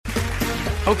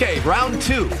Okay, round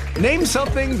two. Name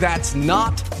something that's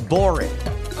not boring.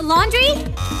 A laundry?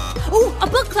 Ooh, a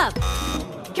book club.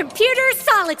 Computer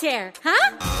solitaire,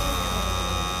 huh?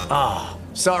 Ah,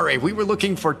 sorry, we were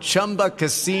looking for Chumba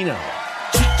Casino.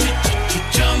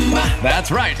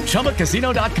 That's right,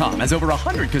 ChumbaCasino.com has over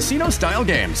 100 casino-style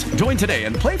games. Join today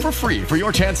and play for free for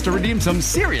your chance to redeem some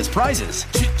serious prizes.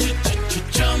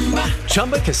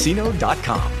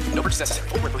 ChumbaCasino.com. No purchase necessary.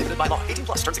 Void where prohibited by law. 18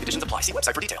 plus terms and conditions apply. See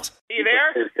website for details. Are you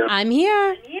there? I'm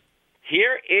here.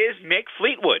 Here is Mick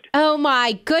Fleetwood. Oh,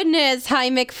 my goodness. Hi,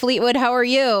 Mick Fleetwood. How are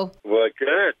you? We're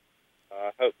good.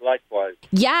 Hope likewise.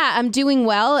 Yeah, I'm doing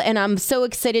well, and I'm so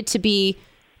excited to be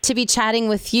chatting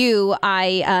with you.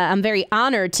 I'm very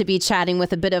honored to be chatting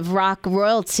with a bit of rock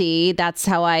royalty. That's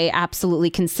how I absolutely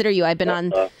consider you. I've been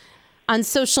on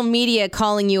social media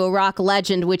calling you a rock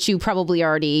legend, which you probably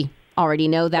already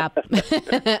know that.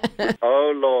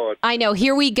 Oh, Lord. I know.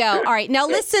 Here we go. All right. Now,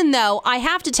 listen, though. I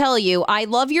have to tell you, I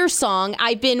love your song.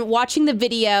 I've been watching the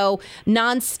video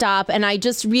nonstop, and I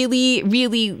just really,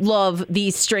 really love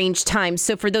These Strange Times.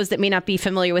 So for those that may not be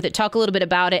familiar with it, talk a little bit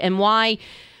about it and why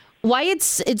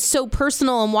it's so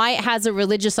personal and why it has a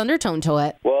religious undertone to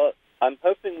it. Well, I'm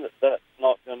hoping that that's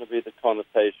not going to be the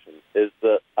connotation, is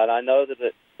that, and I know that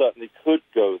it certainly could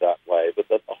go that way, but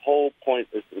that the whole point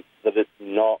is that it's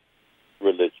not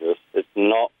religious, it's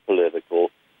not political,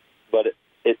 but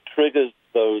it triggers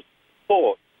those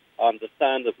thoughts,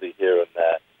 understandably, here and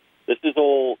there. This is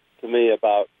all, to me,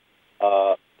 about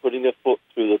putting a foot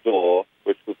through the door,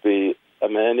 which would be, I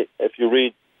mean, if you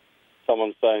read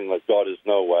someone saying that God is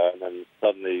nowhere, and then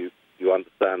suddenly you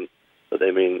understand that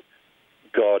they mean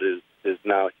God is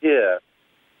now here,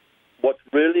 what's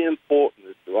really important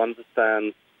is to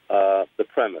understand the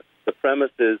premise. The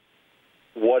premise is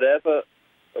whatever,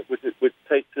 which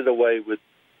takes it away with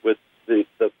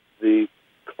the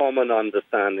common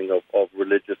understanding of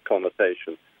religious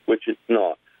connotation, which it's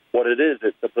not. What it is,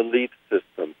 it's a belief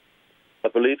system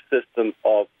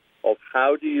of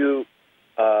how do you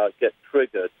get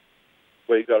triggered,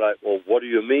 where you go like, well, what do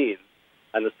you mean?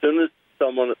 And as soon as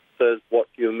someone says, what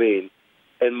do you mean?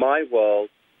 In my world,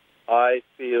 I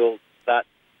feel that's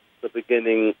the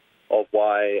beginning of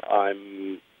why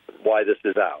this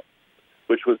is out,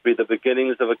 which would be the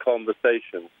beginnings of a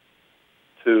conversation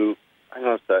to, hang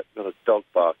on a sec, got a dog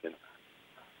barking.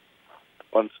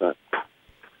 One sec.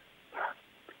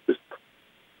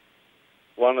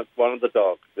 One of the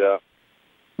dogs, yeah.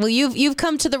 Well, you've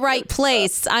come to the right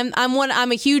place. I'm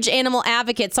a huge animal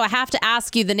advocate, so I have to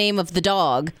ask you the name of the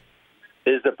dog.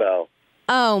 Isabel.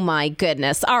 Oh my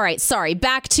goodness! All right, sorry.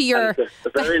 Back to your. It's a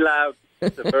very loud.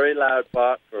 It's a very loud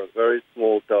bark for a very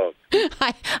small dog.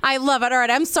 I love it. All right,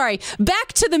 I'm sorry.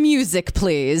 Back to the music,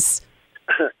 please.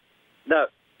 No.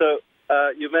 So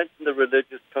you mentioned the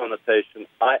religious connotation.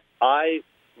 I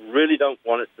really don't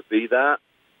want it to be that,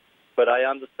 but I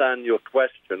understand your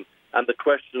question, and the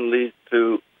question leads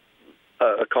to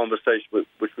a conversation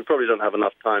which we probably don't have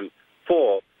enough time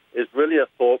for, is really a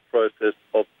thought process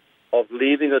of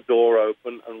leaving a door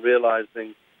open and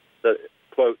realizing that,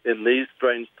 quote, in these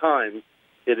strange times,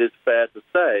 it is fair to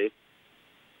say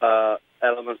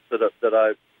elements that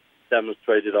I've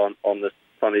demonstrated on this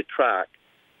funny track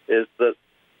is that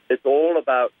it's all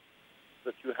about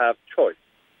that you have choice,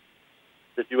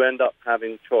 that you end up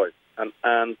having choice, and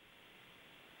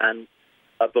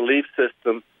a belief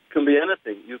system can be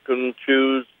anything. You can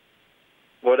choose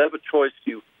whatever choice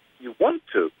you want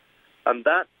to, and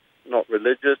that's not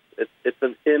religious. It's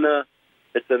an inner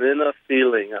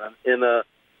feeling, an inner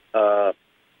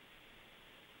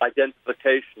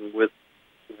identification with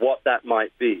what that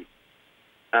might be,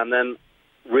 and then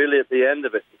really at the end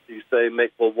of it, you say,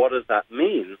 Mick, well, what does that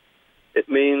mean? It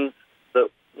means that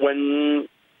when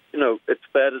it's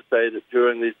fair to say that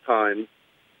during these times,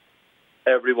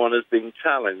 everyone is being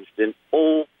challenged in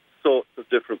all sorts of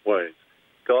different ways.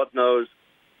 God knows,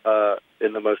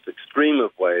 in the most extreme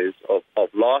of ways, of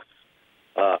loss,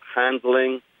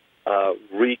 handling,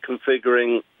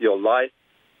 reconfiguring your life,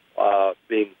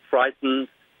 being frightened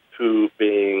to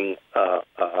being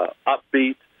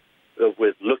upbeat,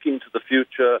 with looking to the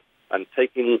future and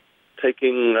looking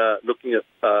at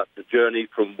the journey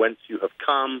from whence you have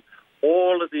come.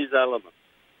 All of these elements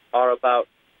are about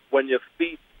when your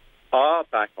feet are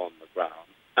back on the ground,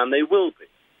 and they will be.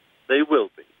 They will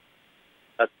be.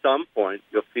 At some point,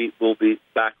 your feet will be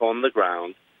back on the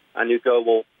ground, and you go,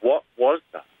 well, what was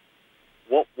that?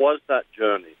 What was that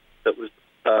journey that was,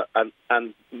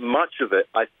 and much of it,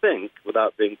 I think,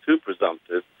 without being too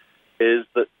presumptive, is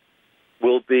that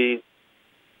will be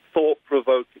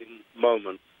thought-provoking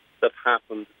moments that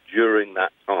happened during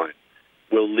that time,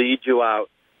 will lead you out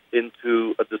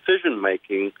into a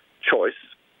decision-making choice,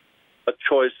 a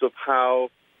choice of how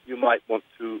you might want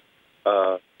to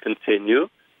continue,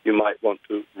 you might want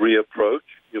to reapproach,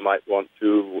 you might want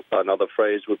to, another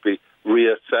phrase would be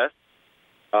reassess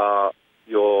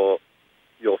your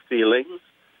feelings,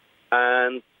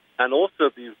 and also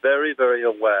be very, very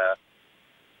aware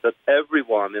that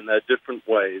everyone in their different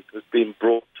ways has been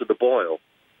brought to the boil.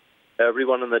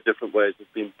 Everyone in their different ways has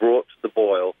been brought to the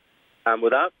boil, and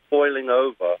without boiling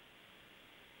over,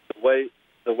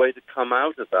 the way to come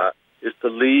out of that is to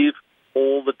leave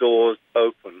all the doors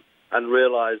open and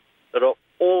realize there are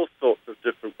all sorts of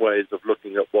different ways of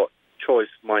looking at what choice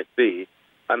might be,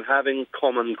 and having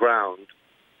common ground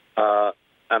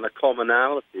and a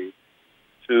commonality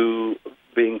to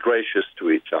being gracious to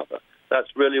each other. That's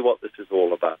really what this is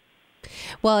all about.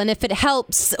 Well, and if it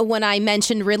helps, when I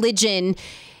mentioned religion,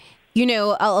 you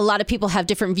know, a lot of people have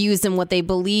different views in what they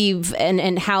believe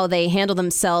and how they handle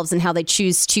themselves and how they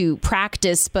choose to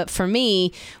practice. But for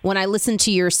me, when I listened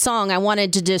to your song, I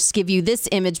wanted to just give you this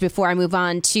image before I move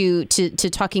on to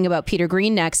talking about Peter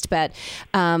Green next. But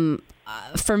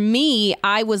for me,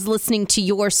 I was listening to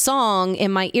your song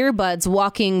in my earbuds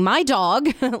walking my dog,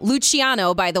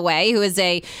 Luciano, by the way, who is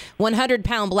a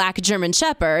 100-pound black German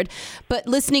Shepherd. But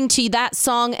listening to that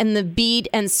song and the beat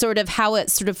and sort of how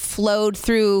it sort of flowed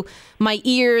through my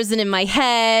ears and in my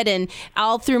head and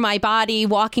all through my body,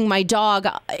 walking my dog,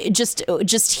 just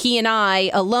he and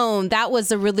I alone, that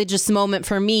was a religious moment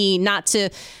for me, not to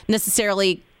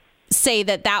necessarily say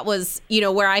that was, you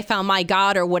know, where I found my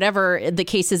God or whatever the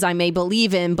cases I may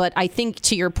believe in. But I think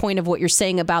to your point of what you're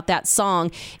saying about that song,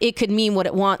 it could mean what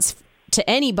it wants to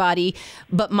anybody.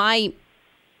 But my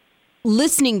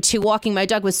listening to Walking My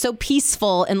Dog was so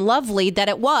peaceful and lovely that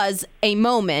it was a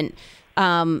moment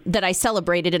that I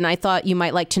celebrated. And I thought you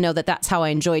might like to know that that's how I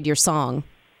enjoyed your song.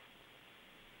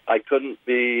 I couldn't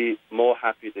be more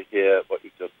happy to hear what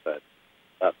you just said.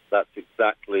 That's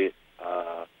exactly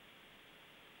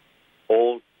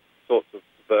all sorts of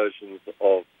versions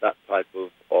of that type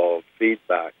of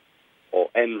feedback or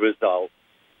end result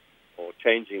or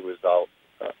changing results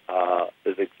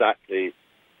is exactly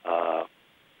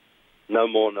no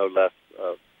more, no less.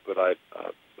 But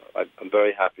I'm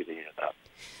very happy to hear that.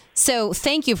 So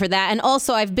thank you for that. And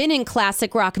also, I've been in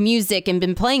classic rock music and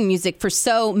been playing music for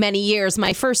so many years.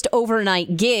 My first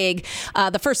overnight gig,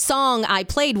 the first song I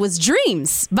played was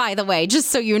Dreams, by the way, just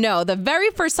so you know. The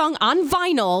very first song on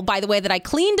vinyl, by the way, that I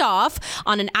cleaned off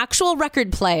on an actual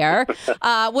record player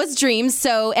was Dreams.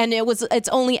 So, and it's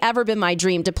only ever been my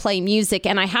dream to play music.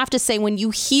 And I have to say, when you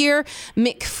hear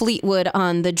Mick Fleetwood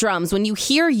on the drums, when you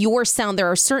hear your sound,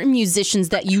 there are certain musicians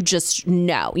that you just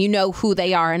know. You know who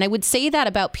they are. And I would say that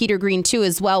about Peter Green too,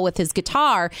 as well, with his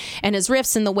guitar and his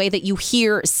riffs and the way that you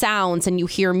hear sounds and you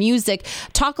hear music.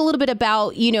 Talk a little bit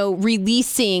about, you know,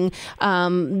 releasing,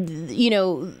 you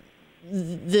know,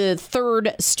 the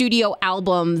third studio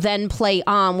album, Then Play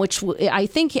On, which I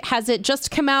think, has it just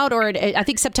come out, or I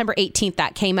think September 18th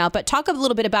that came out. But talk a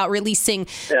little bit about releasing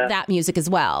that music as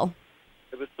well.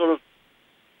 It was sort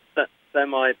of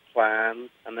semi-planned,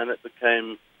 and then it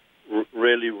became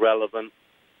really relevant.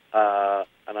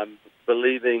 And I'm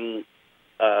believing,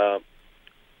 I'm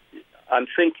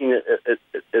thinking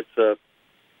it's a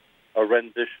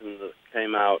rendition that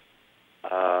came out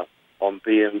on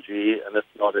BMG, and if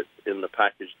not, it's in the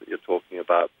package that you're talking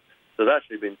about. So there's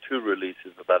actually been 2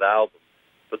 releases of that album.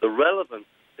 But the relevance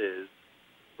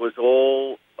was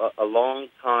all a long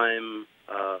time,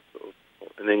 sort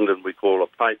of, in England we call a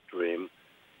pipe dream,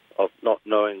 of not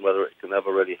knowing whether it can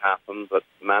ever really happen, but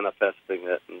manifesting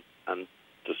it and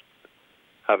just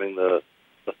having the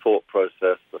thought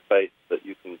process, the faith that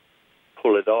you can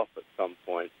pull it off at some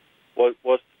point, was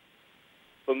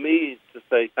for me to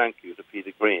say thank you to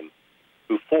Peter Green,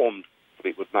 who formed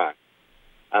Fleetwood Mac.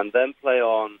 And Then Play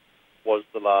On was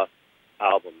the last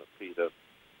album that Peter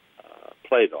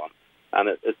played on. And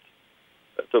it's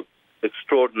an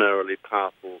extraordinarily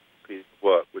powerful piece of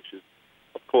work, which is,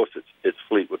 of course, it's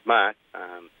Fleetwood Mac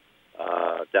and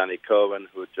Danny Cohen,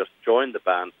 who had just joined the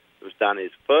band. It was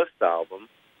Danny's first album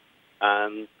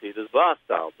and Peter's last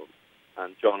album.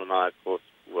 And John and I, of course,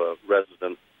 were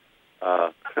resident,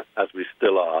 as we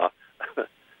still are,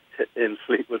 in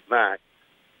Fleetwood Mac.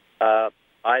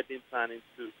 I'd been planning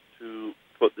to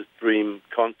put this dream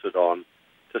concert on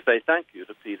to say thank you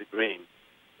to Peter Green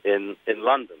in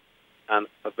London, and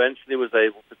eventually was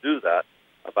able to do that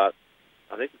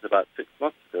I think it's about 6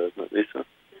 months ago, isn't it, Lisa?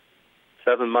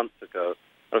 7 months ago.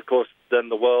 And of course, then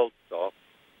the world stopped,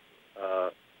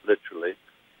 literally,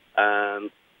 and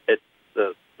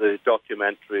the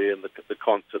documentary and the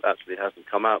concert actually hasn't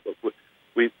come out, but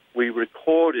we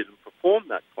recorded and performed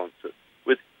that concert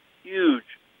with huge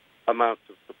amounts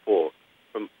of support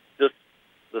from just,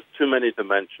 there's too many to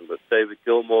mention, but David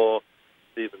Gilmour,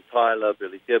 Steven Tyler,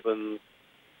 Billy Gibbons,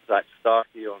 Zach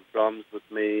Starkey on drums with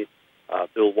me,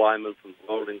 Bill Wyman from the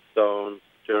Rolling Stones,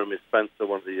 Jeremy Spencer,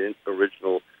 one of the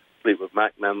original Fleetwood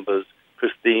Mac members,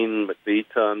 Christine McVie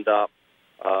turned up,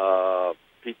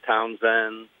 Pete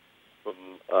Townsend from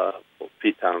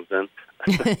Pete Townsend,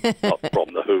 not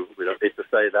from the Who. We don't need to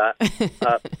say that.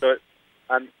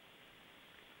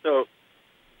 So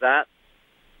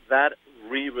that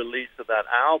re-release of that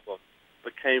album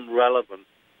became relevant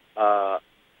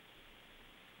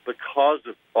because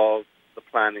of the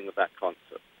planning of that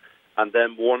concert. And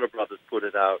then Warner Brothers put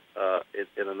it out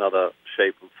in another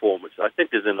shape and form, which I think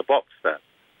is in a box set.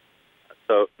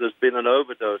 So there's been an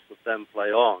overdose of Then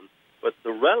Play On, but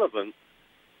the relevance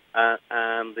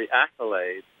and the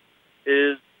accolade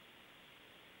is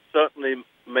certainly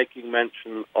making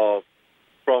mention of,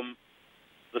 from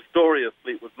the story of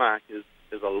Fleetwood Mac is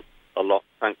a lot,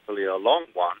 thankfully, a long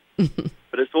one,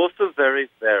 but it's also very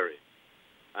varied.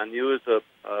 And you, as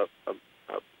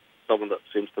someone that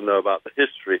seems to know about the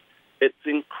history, it's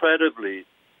incredibly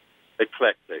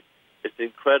eclectic. It's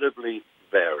incredibly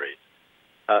varied,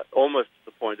 almost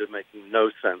to the point of making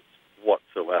no sense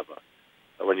whatsoever.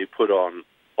 When you put on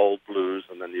Old Blues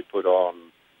and then you put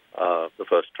on the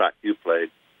first track you played,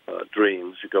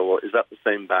 Dreams, you go, well, is that the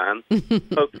same band?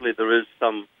 Hopefully there is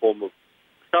some form of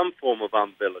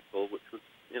umbilical, which was,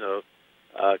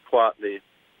 quietly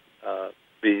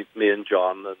be me and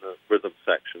John and the rhythm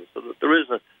section. So that there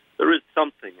is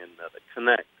something in there that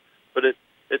connects. But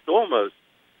it's almost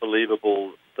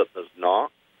believable that there's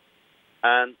not.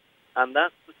 And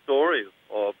that's the story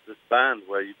of this band,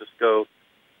 where you just go,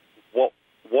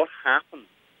 what happened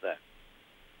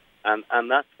then?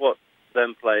 And that's what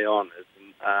Then Play On is,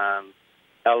 and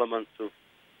elements of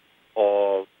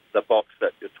the box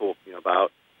set you're talking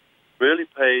about really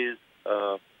pays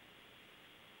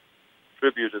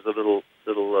tribute is a little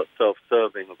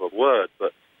self-serving of a word,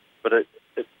 but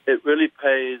it really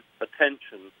pays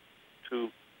attention to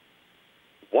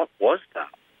what was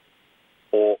that,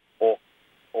 or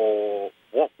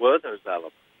what were those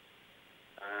elements,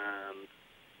 and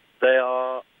they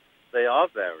are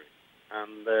varied,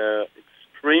 and they're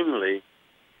extremely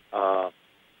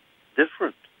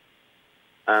different.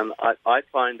 And I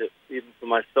find it, even for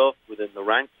myself, within the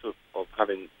ranks of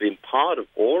having been part of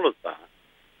all of that,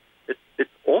 it's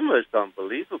almost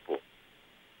unbelievable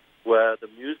where the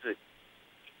music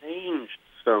changed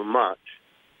so much,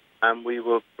 and we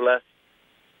were blessed,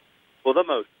 for the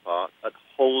most part, at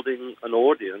holding an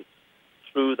audience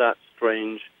through that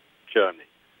strange journey.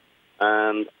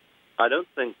 And I don't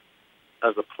think,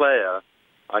 as a player,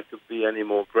 I could be any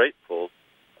more grateful.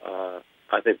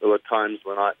 I think there were times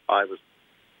when I was,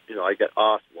 I get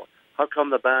asked, how come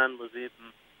the band was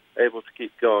even able to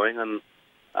keep going? And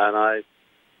I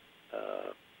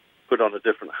put on a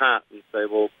different hat and say,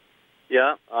 well,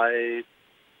 yeah, I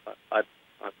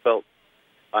felt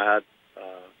I had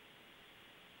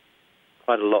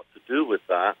quite a lot to do with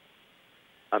that.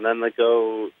 And then they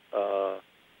go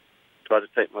try to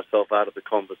take myself out of the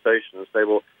conversation and say,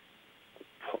 well,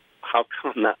 how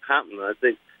come that happened? And I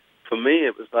think for me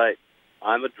it was like,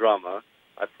 I'm a drummer.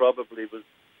 I probably was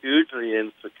hugely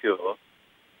insecure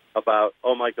about,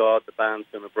 oh my God, the band's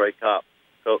going to break up.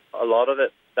 So a lot of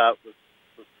it, that was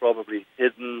probably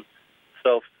hidden,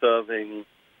 self-serving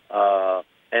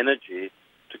energy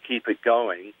to keep it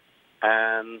going.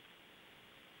 And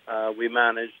I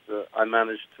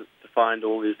managed to find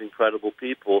all these incredible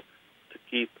people to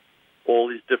keep all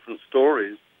these different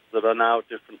stories that are now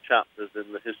different chapters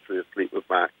in the history of Fleetwood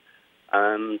Mac.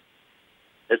 And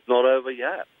it's not over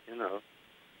yet,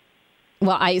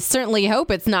 Well, I certainly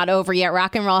hope it's not over yet.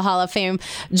 Rock and Roll Hall of Fame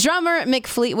drummer Mick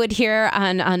Fleetwood here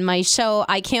on my show.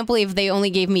 I can't believe they only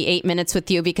gave me 8 minutes with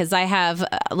you, because I have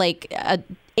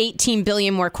 18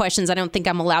 billion more questions. I don't think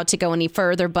I'm allowed to go any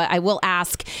further, but I will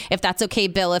ask, if that's okay,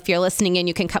 Bill. If you're listening in,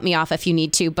 you can cut me off if you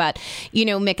need to. But,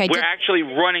 Mick, we're actually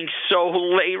running so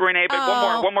late, Renee,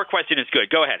 but one more question is good.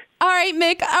 Go ahead. All right,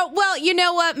 Mick. Well, you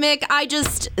know what, Mick? I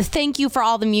just thank you for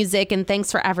all the music and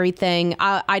thanks for everything.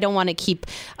 I don't want to keep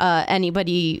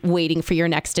anybody waiting for your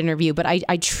next interview, but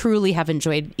I truly have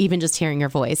enjoyed even just hearing your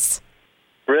voice.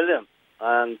 Brilliant.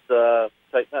 And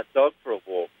take that dog for a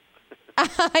walk.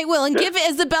 I will, and give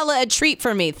Isabella a treat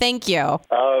for me. Thank you.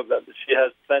 Oh, she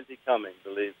has plenty coming,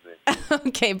 believe me.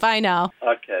 Okay, bye now.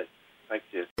 Okay, thank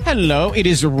you. Hello, it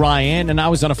is Ryan, and I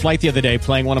was on a flight the other day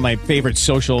playing one of my favorite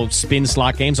social spin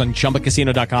slot games on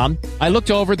ChumbaCasino.com. I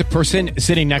looked over at the person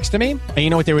sitting next to me, and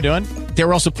you know what they were doing? They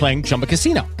were also playing Chumba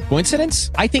Casino.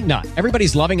 Coincidence? I think not.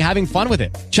 Everybody's loving having fun with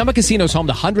it. Chumba Casino is home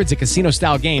to hundreds of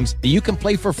casino-style games that you can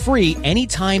play for free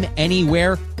anytime,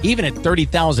 anywhere, even at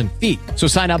 30,000 feet. So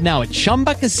sign up now at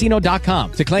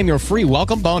ChumbaCasino.com to claim your free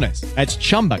welcome bonus. That's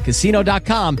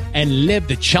ChumbaCasino.com and live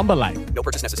the Chumba life. No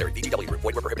purchase necessary. VGW. Void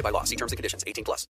where prohibited by law. See terms and conditions. 18+.